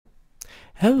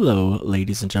Hello,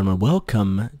 ladies and gentlemen.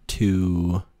 Welcome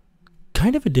to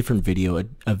kind of a different video,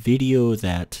 a video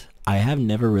that I have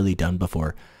never really done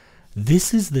before.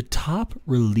 This is the top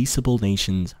releasable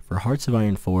nations for Hearts of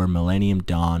Iron 4 Millennium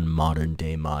Dawn Modern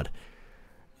Day mod.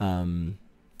 You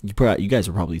guys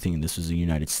are probably thinking this was a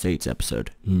United States episode.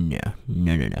 No,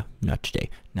 not today.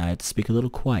 Now I have to speak a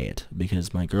little quiet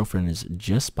because my girlfriend is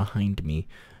just behind me,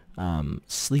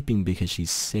 sleeping because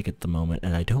she's sick at the moment,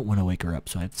 and I don't want to wake her up,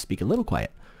 so I have to speak a little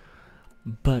quiet.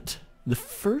 But the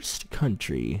first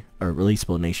country, or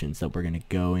releasable nations, that we're going to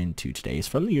go into today is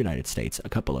from the United States, a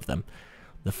couple of them.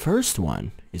 The first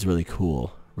one is really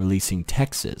cool, releasing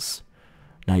Texas.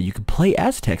 Now, you can play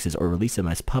as Texas or release them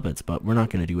as puppets, but we're not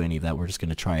going to do any of that. We're just going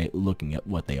to try looking at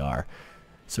what they are.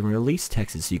 So we're going to release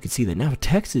Texas, so you can see that now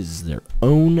Texas is their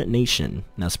own nation.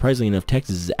 Now, surprisingly enough,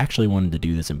 Texas has actually wanted to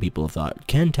do this, and people have thought,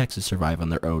 can Texas survive on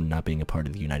their own, not being a part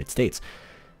of the United States?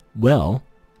 Well,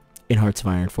 in Hearts of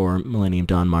Iron 4 Millennium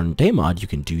Dawn Modern Day mod, you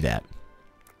can do that.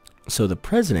 So the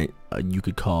president, you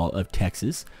could call, of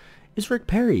Texas is Rick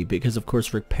Perry, because of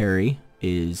course Rick Perry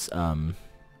is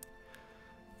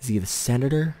he the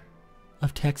senator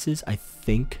of Texas? I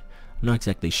think. I'm not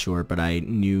exactly sure, but I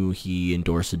knew he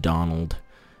endorsed Donald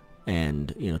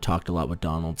and, you know, talked a lot with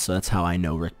Donald, so that's how I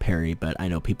know Rick Perry. But I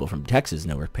know people from Texas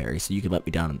know Rick Perry, so you can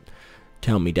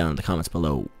tell me down in the comments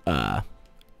below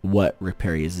what Rick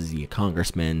Perry is. Is he a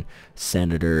congressman,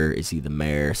 senator, is he the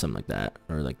mayor, something like that?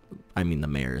 Or like, I mean the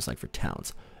mayor is like for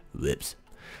towns. Whoops.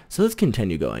 So let's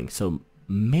continue going. So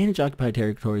manage occupied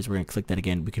territories, we're going to click that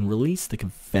again. We can release the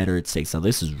Confederate States. Now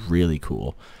this is really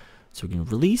cool. So we can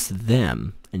release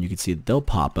them, and you can see that they'll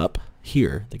pop up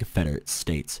here, the Confederate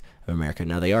States of America.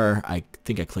 Now they are, I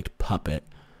think I clicked puppet.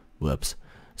 Whoops.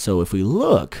 So if we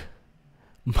look,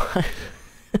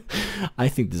 I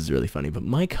think this is really funny, but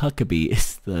Mike Huckabee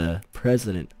is the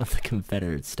president of the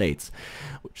Confederate States,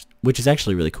 which is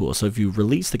actually really cool. So if you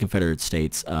release the Confederate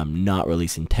States, not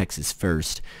releasing Texas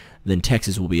first, then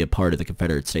Texas will be a part of the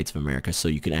Confederate States of America, so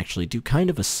you can actually do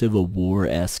kind of a Civil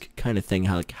War-esque kind of thing,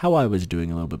 how I was doing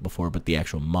a little bit before, but the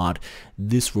actual mod,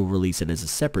 this will release it as a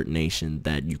separate nation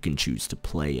that you can choose to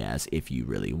play as if you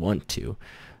really want to.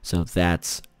 So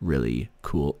that's really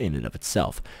cool in and of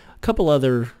itself. A couple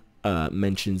other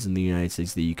mentions in the United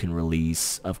States that you can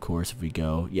release, of course, if we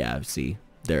go, yeah, see,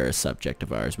 they're a subject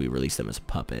of ours, we release them as a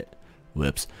puppet.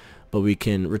 Whoops. But we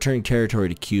can return territory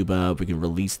to Cuba, we can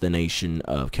release the nation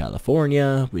of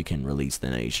California, we can release the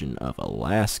nation of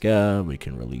Alaska, we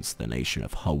can release the nation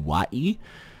of Hawaii,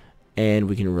 and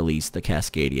we can release the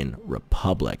Cascadian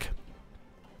Republic.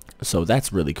 So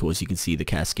that's really cool. As you can see, the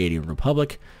Cascadian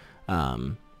Republic,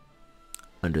 under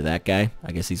that guy,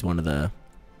 I guess he's one of the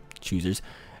choosers.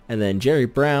 And then Jerry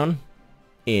Brown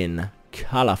in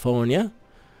California.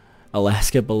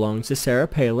 Alaska belongs to Sarah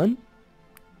Palin,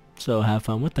 so have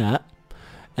fun with that.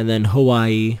 And then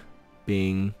Hawaii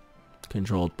being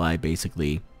controlled by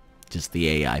basically just the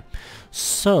AI.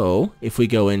 So if we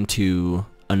go into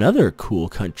another cool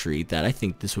country that I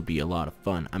think this would be a lot of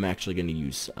fun, I'm actually going to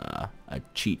use a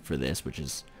cheat for this, which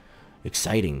is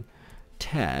exciting.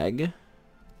 Tag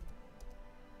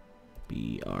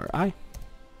BRI.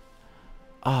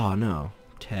 Oh no,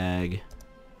 tag,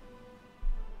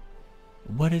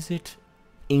 what is it?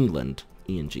 England,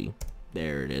 ENG.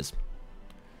 There it is.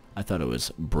 I thought it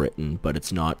was Britain, but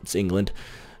it's not. It's England.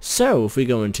 So if we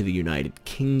go into the United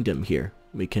Kingdom here,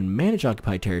 we can manage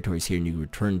occupied territories here, and you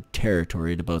return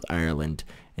territory to both Ireland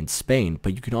and Spain,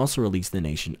 but you can also release the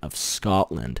nation of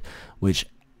Scotland, which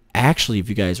actually, if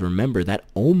you guys remember, that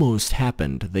almost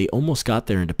happened. They almost got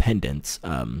their independence,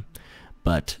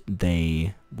 but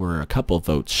they were a couple of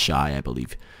votes shy, I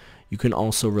believe. You can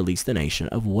also release the nation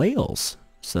of Wales.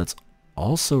 So that's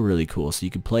also really cool. So you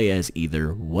can play as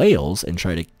either Wales and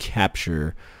try to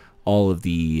capture all of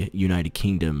the United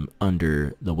Kingdom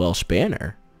under the Welsh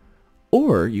banner,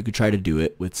 or you could try to do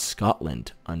it with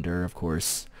Scotland under, of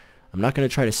course, I'm not going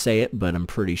to try to say it, but I'm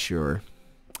pretty sure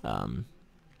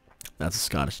that's a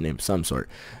Scottish name of some sort.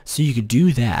 So you could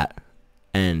do that,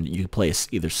 and you can play as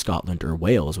either Scotland or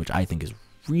Wales, which I think is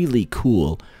really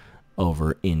cool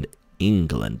over in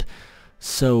England.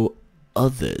 So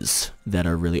others that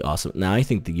are really awesome. Now I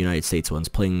think the United States ones,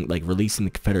 playing, like releasing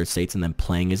the Confederate States and then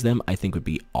playing as them, I think would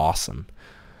be awesome.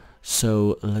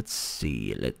 So let's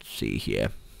see here.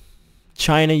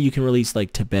 China, you can release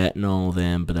like Tibet and all of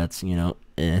them, but that's, you know,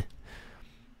 eh.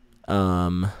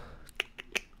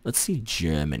 Let's see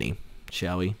Germany,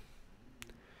 shall we?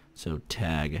 So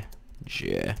tag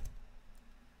J.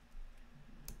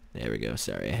 There we go.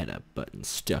 Sorry, I had a button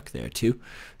stuck there too.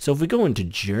 So if we go into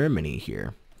Germany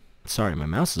here, sorry, my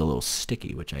mouse is a little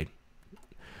sticky, which I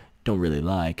don't really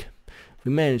like. If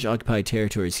we manage occupied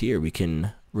territories here, we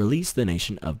can release the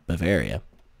nation of Bavaria,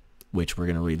 which we're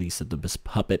going to release at the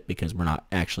puppet because we're not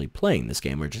actually playing this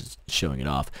game. We're just showing it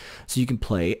off. So you can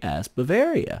play as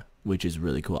Bavaria, which is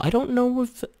really cool. I don't know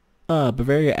if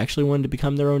Bavaria actually wanted to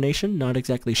become their own nation. Not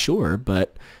exactly sure,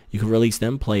 but you can release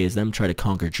them, play as them, try to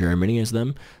conquer Germany as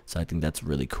them. So I think that's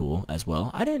really cool as well.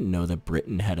 I didn't know that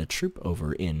Britain had a troop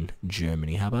over in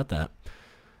Germany. How about that?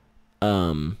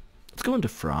 Let's go into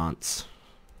France.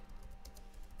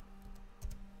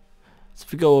 So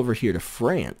if we go over here to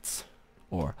France,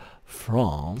 or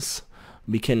France,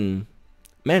 we can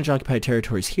manage occupied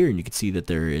territories here, and you can see that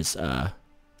there is, I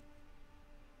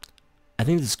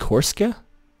think this is Corsica?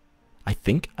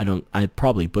 I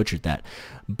probably butchered that,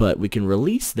 but we can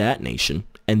release that nation,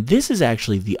 and this is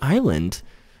actually the island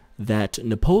that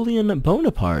Napoleon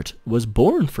Bonaparte was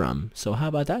born from. So how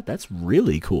about that? That's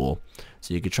really cool.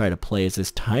 So you could try to play as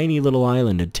this tiny little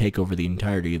island and take over the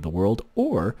entirety of the world,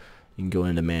 or you can go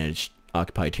into manage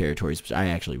occupied territories, which I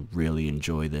actually really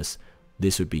enjoy this.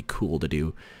 This would be cool to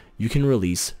do. You can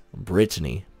release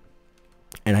Brittany,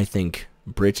 and I think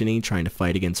Brittany trying to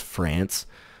fight against France,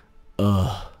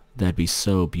 that'd be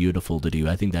so beautiful to do.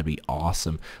 I think that'd be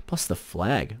awesome. Plus the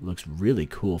flag looks really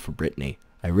cool for Brittany.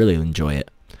 I really enjoy it.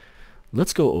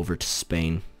 Let's go over to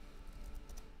Spain.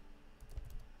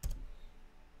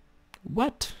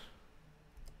 What?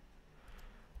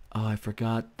 Oh, I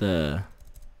forgot the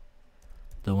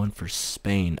one for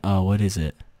Spain. Oh, what is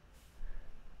it?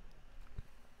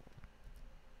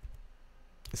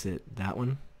 Is it that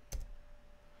one?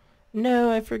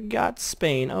 No, I forgot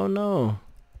Spain. Oh no.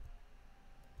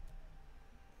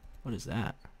 What is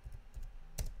that?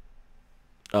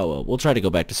 Oh well, we'll try to go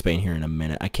back to Spain here in a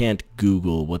minute. I can't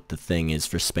Google what the thing is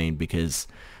for Spain because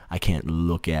I can't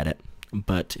look at it.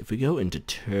 But if we go into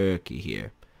Turkey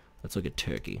here, let's look at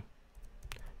Turkey.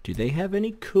 Do they have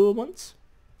any cool ones?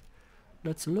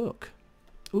 Let's look.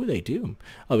 Ooh, they do.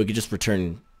 Oh, we could just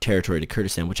return territory to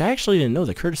Kurdistan, which I actually didn't know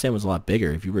that Kurdistan was a lot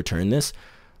bigger. If you return this,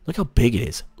 look how big it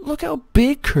is. Look how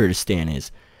big Kurdistan is.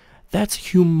 That's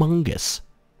humongous.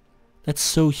 That's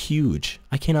so huge.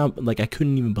 I cannot, like, I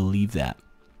couldn't even believe that.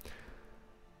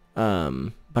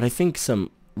 But I think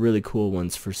some really cool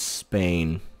ones for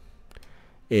Spain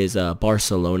is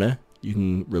Barcelona. You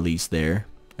can release there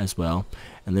as well.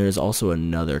 And there's also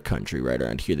another country right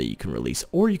around here that you can release.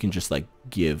 Or you can just, like,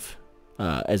 give,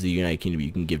 as the United Kingdom,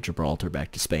 you can give Gibraltar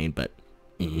back to Spain. But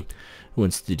who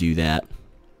wants to do that?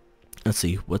 Let's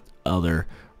see, what other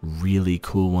really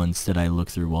cool ones did I look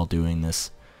through while doing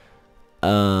this?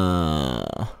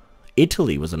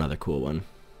 Italy was another cool one.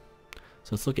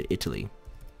 So let's look at Italy.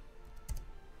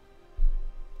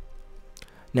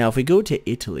 Now, if we go to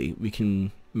Italy, we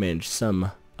can manage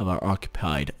some of our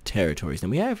occupied territories.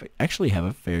 And we actually have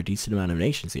a fair decent amount of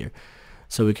nations here.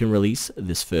 So we can release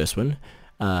this first one,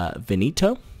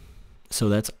 Veneto. So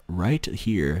that's right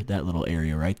here, that little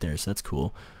area right there. So that's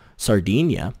cool.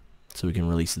 Sardinia. So we can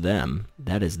release them.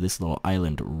 That is this little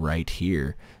island right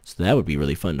here. So that would be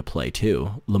really fun to play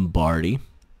too. Lombardy.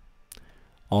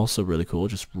 Also really cool,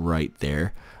 just right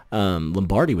there.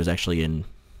 Lombardy was actually in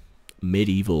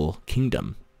medieval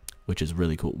kingdom, which is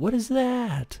really cool. What is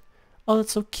that? Oh,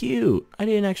 that's so cute. I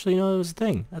didn't actually know that was a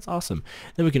thing. That's awesome.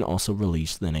 Then we can also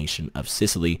release the nation of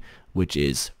Sicily, which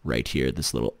is right here,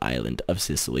 this little island of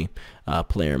Sicily.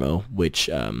 Palermo, which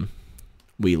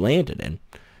we landed in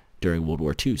during World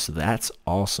War II, so that's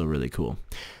also really cool.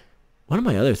 One of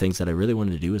my other things that I really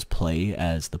wanted to do is play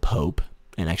as the Pope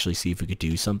and actually see if we could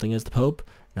do something as the Pope.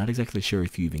 Not exactly sure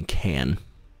if you even can,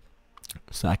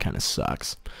 so that kind of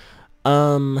sucks.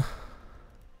 Let's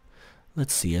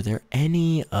see, are there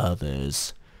any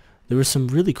others? There were some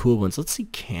really cool ones. Let's see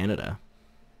Canada.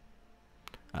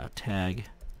 Tag.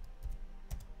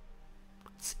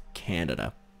 Let's see,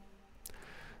 Canada.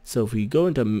 So if we go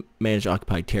into manage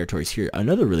occupied territories here,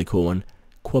 another really cool one,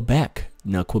 Quebec.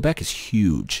 Now Quebec is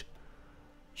huge.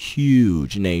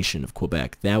 Huge nation of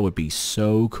Quebec. That would be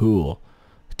so cool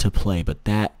to play, but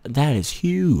that is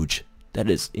huge. That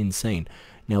is insane.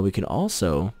 Now we can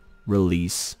also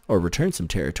release or return some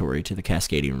territory to the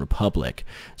Cascadian Republic.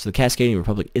 So the Cascadian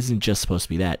Republic isn't just supposed to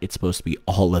be that, it's supposed to be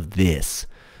all of this.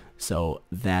 So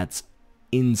that's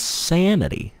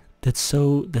insanity. That's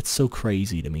so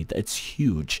crazy to me. That's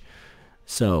huge.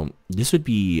 So this would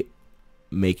be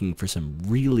making for some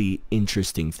really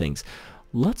interesting things.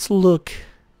 Let's look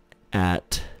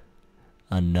at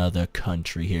another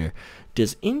country here.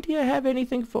 Does India have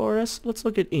anything for us? Let's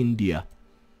look at India.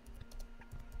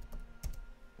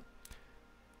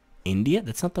 India?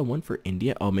 That's not the one for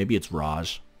India. Oh, maybe it's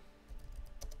Raj.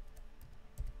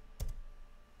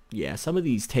 Yeah, some of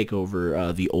these take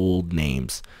over the old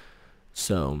names.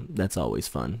 So that's always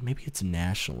fun. Maybe it's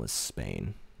nationalist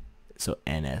Spain. So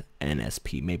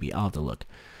NSP. Maybe I'll have to look.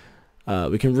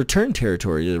 We can return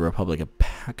territory to the Republic of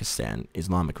Pakistan,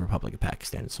 Islamic Republic of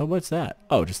Pakistan. So what's that?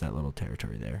 Oh, just that little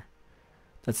territory there.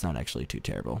 That's not actually too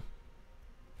terrible.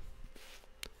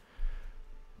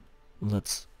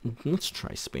 Let's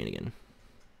try Spain again.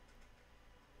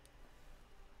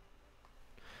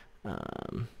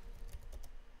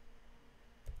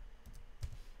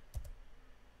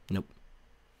 Nope.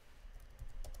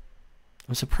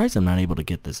 I'm surprised I'm not able to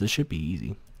get this. This should be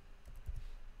easy.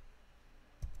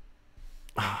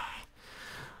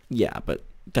 Yeah, but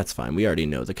that's fine. We already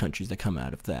know the countries that come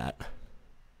out of that.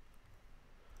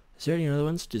 Is there any other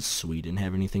ones? Does Sweden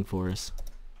have anything for us?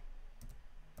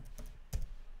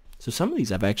 So some of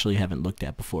these I've actually haven't looked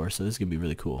at before, so this is going to be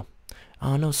really cool.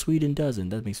 Oh, no, Sweden doesn't.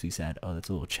 That makes me sad. Oh, that's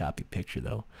a little choppy picture,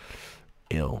 though.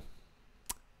 Ill.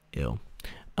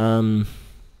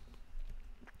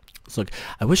 So look,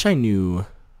 I wish I knew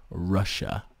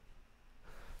Russia.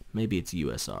 Maybe it's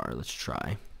USR. Let's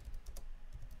try.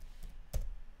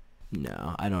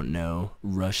 No, I don't know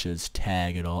Russia's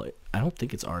tag at all. I don't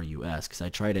think it's RUS because I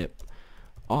tried it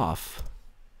off.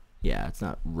 Yeah, it's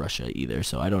not Russia either,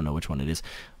 so I don't know which one it is.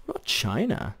 What about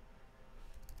China?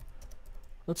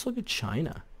 Let's look at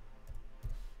China.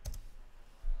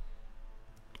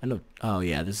 I know. Oh,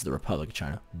 yeah, this is the Republic of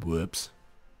China. Whoops.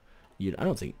 I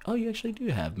don't think. Oh, you actually do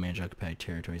have managed occupied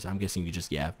territories. I'm guessing you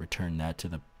just, yeah, return that to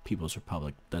the People's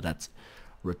Republic. That's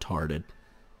retarded.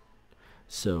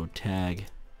 So, tag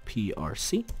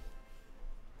PRC.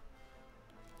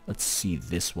 Let's see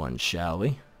this one, shall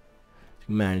we?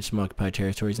 Manage some occupied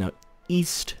territories. Now,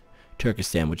 East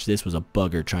Turkestan, which this was a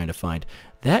bugger trying to find.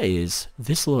 That is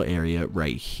this little area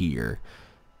right here.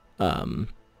 So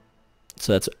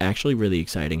that's actually really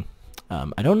exciting.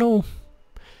 I don't know.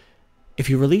 If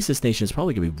you release this nation, it's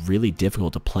probably going to be really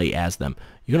difficult to play as them.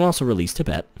 You can also release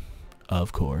Tibet,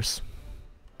 of course.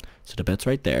 So Tibet's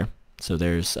right there. So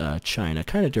there's China,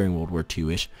 kind of during World War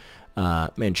II-ish.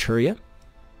 Manchuria,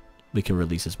 we can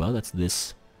release as well. That's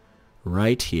this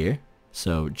right here.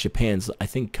 So Japan's, I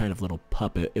think, kind of little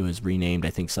puppet. It was renamed, I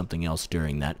think, something else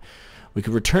during that. We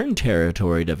could return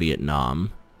territory to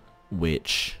Vietnam,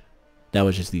 which that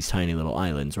was just these tiny little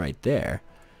islands right there.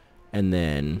 And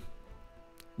then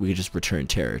we could just return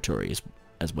territory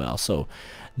as well. So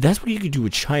that's what you could do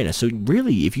with China. So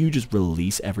really, if you just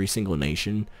release every single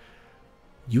nation,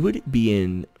 you would be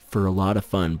in for a lot of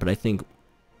fun. But I think,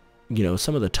 you know,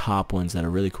 some of the top ones that are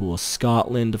really cool: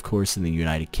 Scotland, of course, in the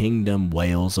United Kingdom;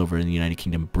 Wales over in the United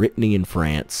Kingdom; Brittany in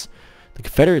France; the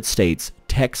Confederate States;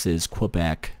 Texas;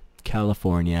 Quebec;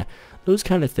 California; those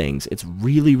kind of things. It's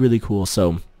really, really cool.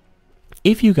 So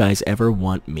if you guys ever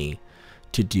want me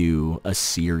to do a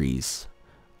series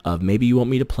of, maybe you want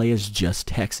me to play as just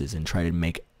Texas and try to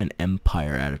make an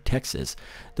empire out of Texas,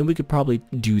 then we could probably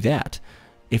do that.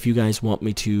 If you guys want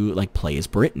me to, like, play as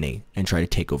Brittany and try to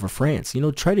take over France, you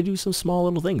know, try to do some small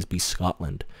little things, be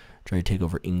Scotland, try to take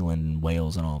over England and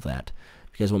Wales and all of that.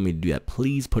 If you guys want me to do that,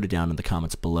 please put it down in the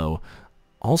comments below.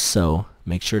 Also,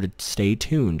 make sure to stay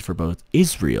tuned for both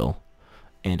Israel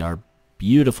and our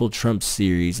beautiful Trump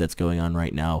series that's going on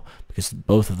right now, because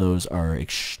both of those are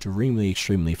extremely,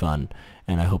 extremely fun,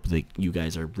 and I hope that you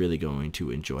guys are really going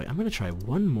to enjoy. I'm going to try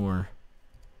one more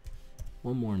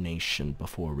nation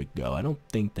before we go. I don't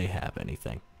think they have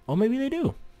anything. Oh, maybe they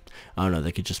do. I don't know.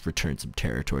 They could just return some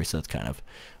territory, so that's kind of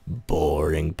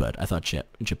boring, but I thought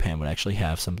Japan would actually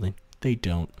have something. They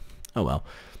don't. Oh, well.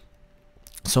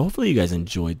 So hopefully you guys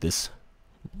enjoyed this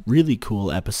really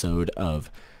cool episode of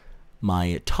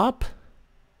my top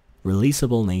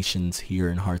releasable nations here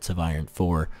in Hearts of Iron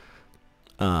 4.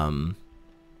 And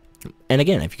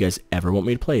again, if you guys ever want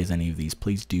me to play as any of these,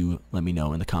 please do let me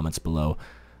know in the comments below.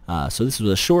 So this was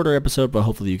a shorter episode, but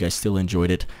hopefully you guys still enjoyed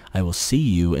it. I will see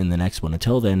you in the next one.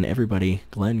 Until then, everybody,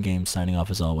 Glenn Games signing off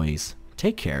as always.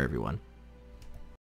 Take care, everyone.